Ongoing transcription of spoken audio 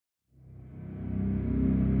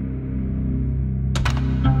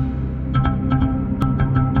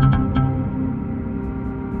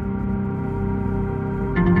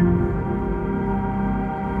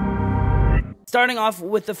Starting off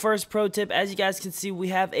with the first pro tip, as you guys can see, we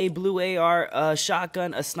have a blue AR, a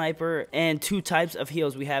shotgun, a sniper, and 2 types of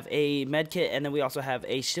heals. We have a med kit, and then we also have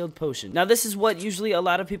a shield potion. Now, this is what usually a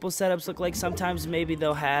lot of people's setups look like. Sometimes maybe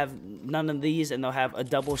they'll have none of these, and they'll have a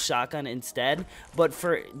double shotgun instead. But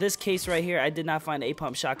for this case right here, I did not find a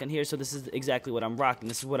pump shotgun here, so this is exactly what I'm rocking.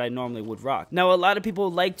 This is what I normally would rock. Now, a lot of people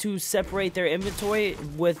like to separate their inventory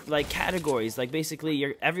with like categories. Like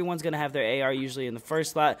basically, everyone's gonna have their AR usually in the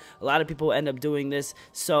first slot. A lot of people end up doing this,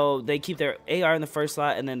 so they keep their AR in the first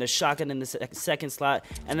slot, and then their shotgun in the second slot,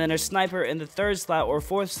 and then their sniper in the third slot or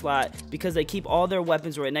fourth slot, because they keep all their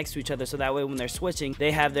weapons right next to each other, so that way when they're switching,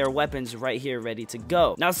 they have their weapons right here ready to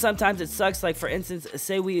go. Now, sometimes it sucks, like for instance,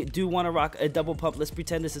 say we do want to rock a double pump. Let's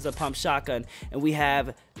pretend this is a pump shotgun, and we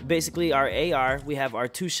have basically our AR, we have our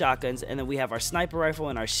 2 shotguns, and then we have our sniper rifle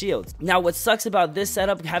and our shields. Now, what sucks about this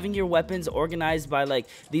setup, having your weapons organized by like,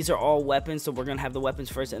 these are all weapons, so we're gonna have the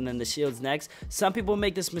weapons first and then the shields next. Some people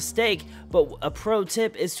make this mistake, but a pro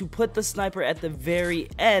tip is to put the sniper at the very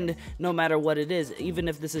end, no matter what it is. Even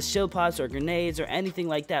if this is shield pops or grenades or anything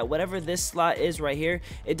like that, whatever this slot is right here,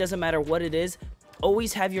 it doesn't matter what it is.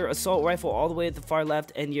 Always have your assault rifle all the way at the far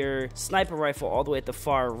left and your sniper rifle all the way at the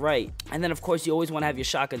far right. And then of course you always want to have your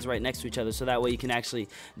shotguns right next to each other, so that way you can actually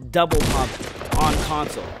double pump on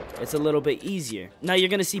console. It's a little bit easier. Now you're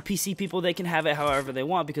gonna see PC people, they can have it however they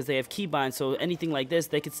want because they have keybinds, so anything like this,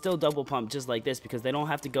 they could still double pump just like this because they don't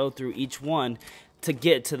have to go through each one to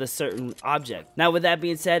get to the certain object. Now, with that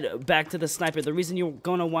being said, back to the sniper. The reason you're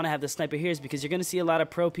gonna wanna have the sniper here is because you're gonna see a lot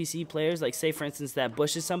of pro PC players, like say for instance that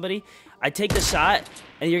bushes somebody. I take the shot,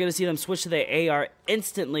 and you're gonna see them switch to their AR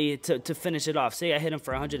instantly to finish it off. Say I hit him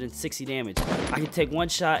for 160 damage. I can take one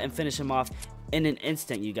shot and finish him off in an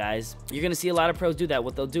instant, you guys. You're gonna see a lot of pros do that.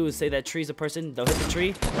 What they'll do is say that tree's a person, they'll hit the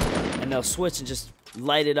tree, and they'll switch and just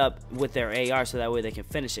light it up with their AR so that way they can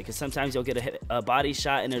finish it, because sometimes you'll get a body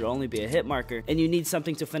shot and it'll only be a hit marker and you need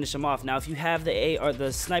something to finish them off. Now if you have the AR,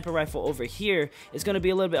 the sniper rifle over here, it's going to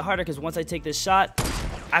be a little bit harder because once I take this shot,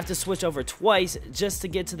 I have to switch over twice just to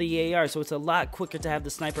get to the AR, so it's a lot quicker to have the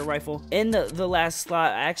sniper rifle in the last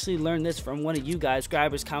slot. I actually learned this from one of you guys.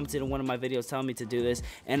 Subscribers commented in one of my videos telling me to do this,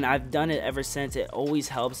 and I've done it ever since. It always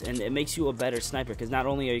helps, and it makes you a better sniper, because not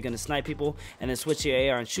only are you going to snipe people and then switch your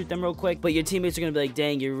AR and shoot them real quick, but your teammates are going to be like,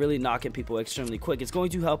 dang, you're really knocking people extremely quick. It's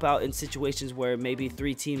going to help out in situations where maybe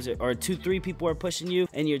 3 teams or 3 people are pushing you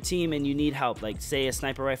and your team and you need help. Like say a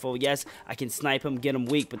sniper rifle, yes, I can snipe him, get him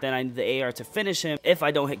weak, but then I need the AR to finish him if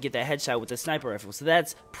I don't get that headshot with the sniper rifle. So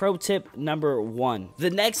that's pro tip number 1.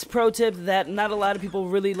 The next pro tip that not a lot of people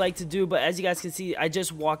really like to do, but as you guys can see, I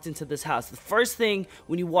just walked into this house. The first thing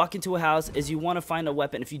when you walk into a house is you want to find a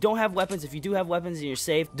weapon. If you don't have weapons, if you do have weapons and you're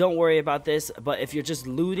safe, don't worry about this. But if you're just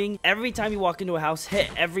looting, every time you walk into a house,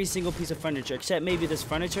 hit every single piece of furniture, except maybe this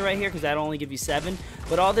furniture right here, because that'll only give you 7.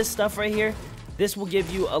 But all this stuff right here, this will give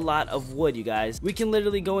you a lot of wood, you guys. We can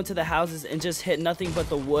literally go into the houses and just hit nothing but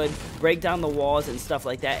the wood, break down the walls and stuff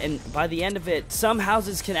like that. And by the end of it, some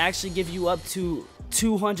houses can actually give you up to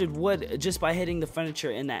 200 wood just by hitting the furniture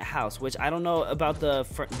in that house, which I don't know about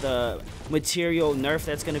the material nerf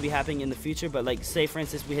that's going to be happening in the future, but like say for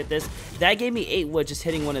instance we hit this, that gave me 8 wood just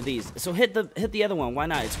hitting one of these. So hit the other one, why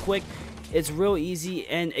not? It's quick, it's real easy,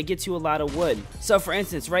 and it gets you a lot of wood. So for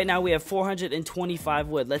instance, right now we have 425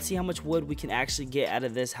 wood. Let's see how much wood we can actually get out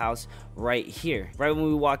of this house right here. Right when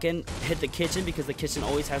we walk in, hit the kitchen, because the kitchen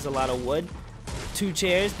always has a lot of wood. 2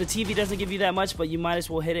 chairs. The TV doesn't give you that much, but you might as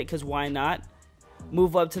well hit it, because why not?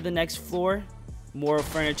 Move up to the next floor, more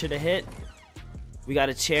furniture to hit. We got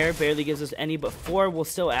a chair, barely gives us any, but 4 will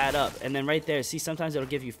still add up. And then right there, see, sometimes it'll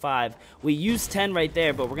give you 5. We use 10 right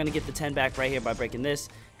there, but we're gonna get the 10 back right here by breaking this.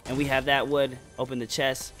 And we have that wood. Open the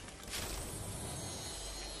chest,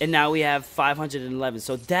 and now we have 511.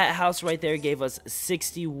 So that house right there gave us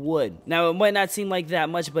 60 wood. Now it might not seem like that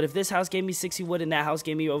much, but if this house gave me 60 wood and that house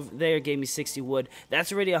gave me over there gave me 60 wood,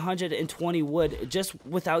 that's already 120 wood just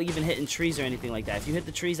without even hitting trees or anything like that. If you hit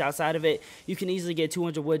the trees outside of it, you can easily get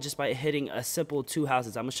 200 wood just by hitting a simple 2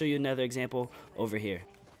 houses. I'm gonna show you another example over here.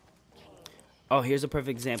 Oh, here's a perfect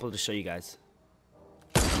example to show you guys.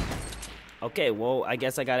 Okay, well, I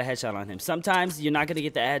guess I got a headshot on him. Sometimes you're not going to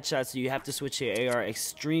get that headshot, so you have to switch your AR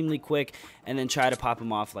extremely quick and then try to pop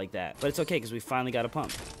him off like that. But it's okay, because we finally got a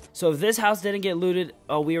pump. So if this house didn't get looted,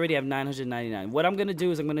 oh, we already have 999. What I'm going to do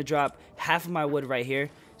is I'm going to drop half of my wood right here.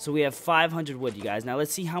 So we have 500 wood, you guys. Now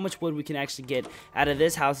let's see how much wood we can actually get out of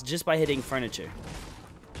this house just by hitting furniture.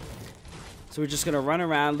 So we're just going to run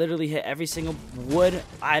around, literally hit every single wood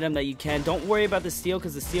item that you can. Don't worry about the steel,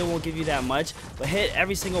 because the steel won't give you that much. But hit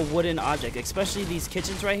every single wooden object, especially these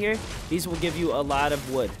kitchens right here. These will give you a lot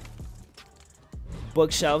of wood.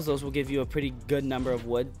 Bookshelves, those will give you a pretty good number of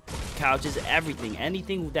wood. Couches, everything.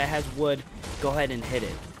 Anything that has wood, go ahead and hit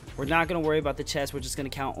it. We're not going to worry about the chest. We're just going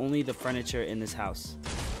to count only the furniture in this house.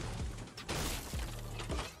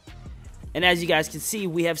 And as you guys can see,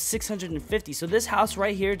 we have 650. So this house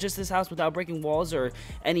right here, just this house without breaking walls or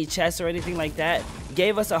any chests or anything like that,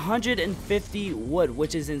 gave us 150 wood,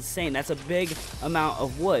 which is insane. That's a big amount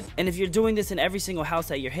of wood. And if you're doing this in every single house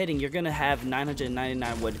that you're hitting, you're going to have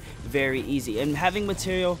 999 wood very easy. And having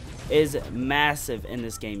material is massive in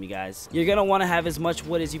this game, you guys. You're going to want to have as much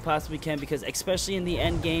wood as you possibly can, because especially in the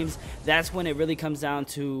end games, that's when it really comes down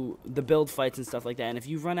to the build fights and stuff like that. And if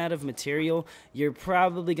you run out of material, you're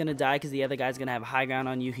probably going to die, because the other guy's going to have high ground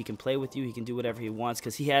on you. He can play with you. He can do whatever he wants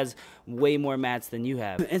because he has way more mats than you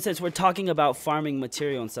have. And since we're talking about farming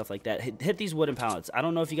material and stuff like that, hit these wooden pallets. I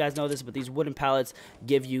don't know if you guys know this, but these wooden pallets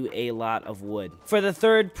give you a lot of wood. For the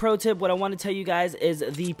third pro tip, what I want to tell you guys is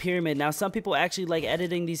the pyramid. Now, some people actually like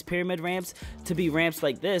editing these pyramid ramps to be ramps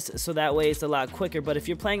like this, so that way it's a lot quicker. But if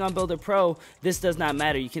you're playing on Builder Pro, this does not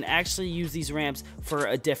matter. You can actually use these ramps for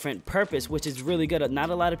a different purpose, which is really good.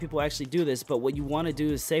 Not a lot of people actually do this, but what you want to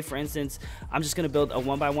do is, say for instance, I'm just going to build a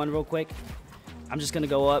 1x1 real quick. I'm just going to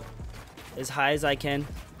go up as high as I can.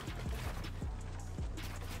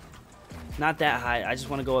 Not that high. I just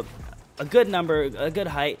want to go up a good number, a good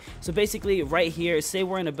height. So basically right here, say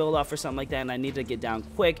we're in a build off or something like that and I need to get down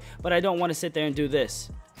quick, but I don't want to sit there and do this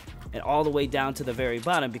and all the way down to the very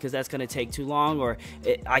bottom, because that's going to take too long, or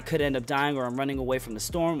I could end up dying, or I'm running away from the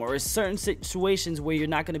storm, or in certain situations where you're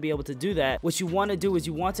not going to be able to do that. What you want to do is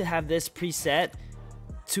you want to have this preset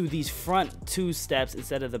to these front 2 steps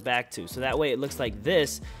instead of the back 2, so that way it looks like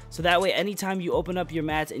this. So that way anytime you open up your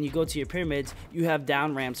mats and you go to your pyramids, you have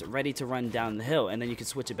down ramps ready to run down the hill, and then you can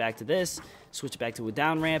switch it back to this, switch it back to a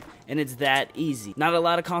down ramp, and it's that easy. Not a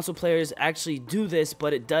lot of console players actually do this,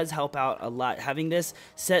 but it does help out a lot. Having this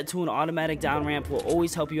set to an automatic down ramp will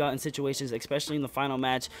always help you out in situations, especially in the final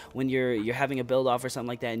match when you're having a build off or something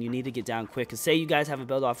like that and you need to get down quick. Because say you guys have a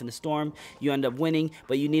build off in the storm, you end up winning,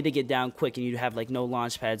 but you need to get down quick and you have like no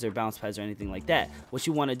launch pads or bounce pads or anything like that. What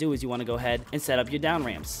you want to do is you want to go ahead and set up your down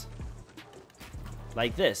ramps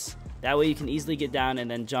like this. That way you can easily get down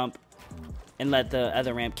and then jump and let the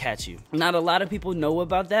other ramp catch you. Not a lot of people know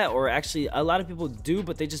about that, or actually a lot of people do,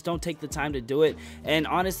 but they just don't take the time to do it. And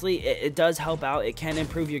honestly, it does help out. It can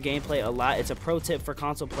improve your gameplay a lot. It's a pro tip for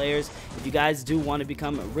console players if you guys do want to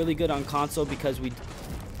become really good on console, because we...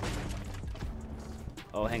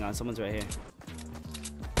 Oh, hang on, someone's right here.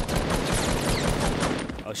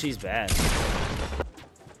 Oh, she's bad.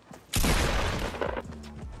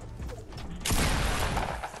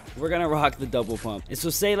 We're gonna rock the double pump. And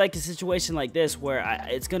so say like a situation like this where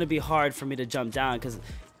it's gonna be hard for me to jump down because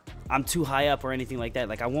I'm too high up or anything like that.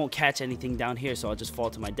 Like I won't catch anything down here, so I'll just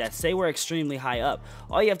fall to my death. Say we're extremely high up.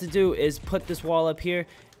 All you have to do is put this wall up here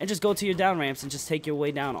and just go to your down ramps and just take your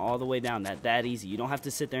way down all the way down. That easy. You don't have to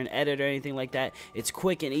sit there and edit or anything like that. It's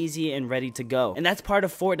quick and easy and ready to go. And that's part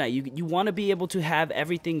of Fortnite. You want to be able to have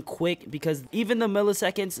everything quick, because even the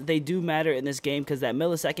milliseconds, they do matter in this game, because that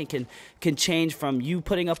millisecond can change from you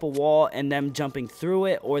putting up a wall and them jumping through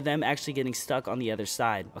it, or them actually getting stuck on the other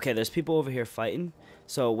side. Okay, there's people over here fighting.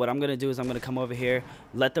 So what I'm going to do is I'm going to come over here,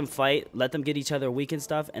 let them fight, let them get each other weak and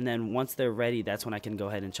stuff, and then once they're ready, that's when I can go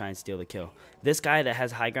ahead and try and steal the kill. This guy that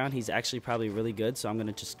has high ground, he's actually probably really good, so I'm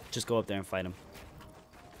going to just go up there and fight him.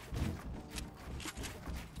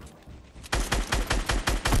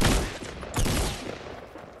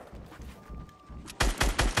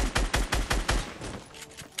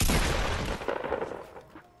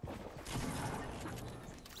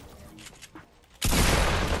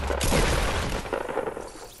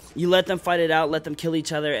 You let them fight it out, let them kill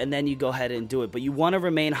each other, and then you go ahead and do it. But you want to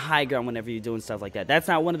remain high ground whenever you're doing stuff like that. That's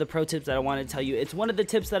not one of the pro tips that I want to tell you. It's one of the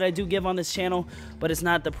tips that I do give on this channel, but it's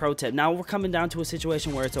not the pro tip. Now we're coming down to a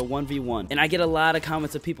situation where it's a 1v1. And I get a lot of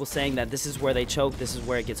comments of people saying that this is where they choke, this is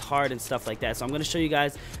where it gets hard and stuff like that. So I'm going to show you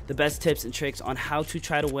guys the best tips and tricks on how to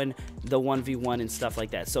try to win the 1v1 and stuff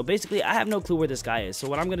like that. So basically, I have no clue where this guy is. So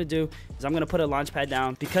what I'm going to do is I'm going to put a launch pad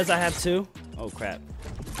down. Because I have 2, oh crap.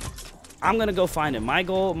 I'm going to go find him. My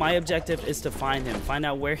goal, my objective is to find him. Find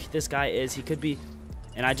out where this guy is. He could be...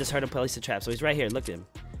 And I just heard him place a trap. So he's right here. Look at him.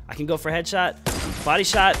 I can go for headshot, body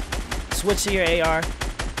shot, switch to your AR,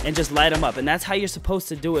 and just light him up. And that's how you're supposed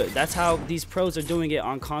to do it. That's how these pros are doing it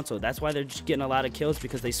on console. That's why they're just getting a lot of kills,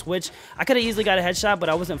 because they switch. I could have easily got a headshot, but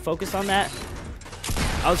I wasn't focused on that.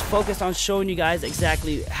 I was focused on showing you guys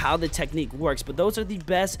exactly how the technique works, but those are the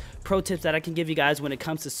best pro tips that I can give you guys when it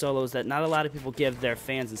comes to solos that not a lot of people give their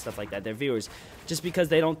fans and stuff like that, their viewers, just because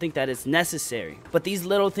they don't think that it's necessary. But these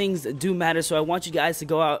little things do matter, so I want you guys to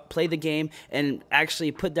go out, play the game, and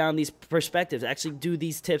actually put down these perspectives, actually do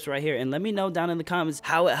these tips right here, and let me know down in the comments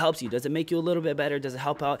how it helps you. Does it make you a little bit better? Does it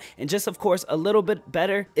help out? And just, of course, a little bit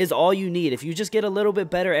better is all you need. If you just get a little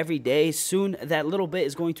bit better every day, soon that little bit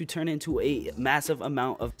is going to turn into a massive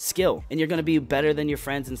amount of skill, and you're going to be better than your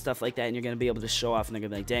friends and stuff like that, and you're going to be able to show off, and they're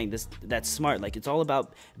going to be like, dang, that's smart. Like, it's all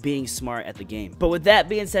about being smart at the game. But with that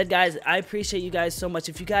being said, guys, I appreciate you guys so much.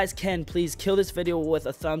 If you guys can, please kill this video with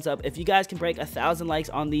a thumbs up. If you guys can break 1,000 likes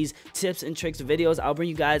on these tips and tricks videos, I'll bring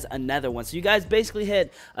you guys another one. So you guys basically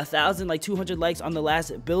hit 1,000, like 200 likes on the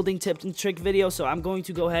last building tips and trick video, so I'm going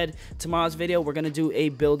to go ahead, tomorrow's video, we're going to do a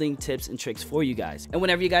building tips and tricks for you guys. And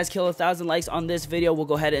whenever you guys kill 1,000 likes on this video, we'll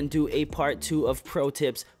go ahead and do a part 2 of pro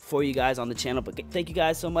tips for you guys on the channel. But thank you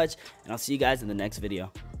guys so much, and I'll see you guys in the next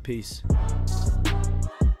video. Peace.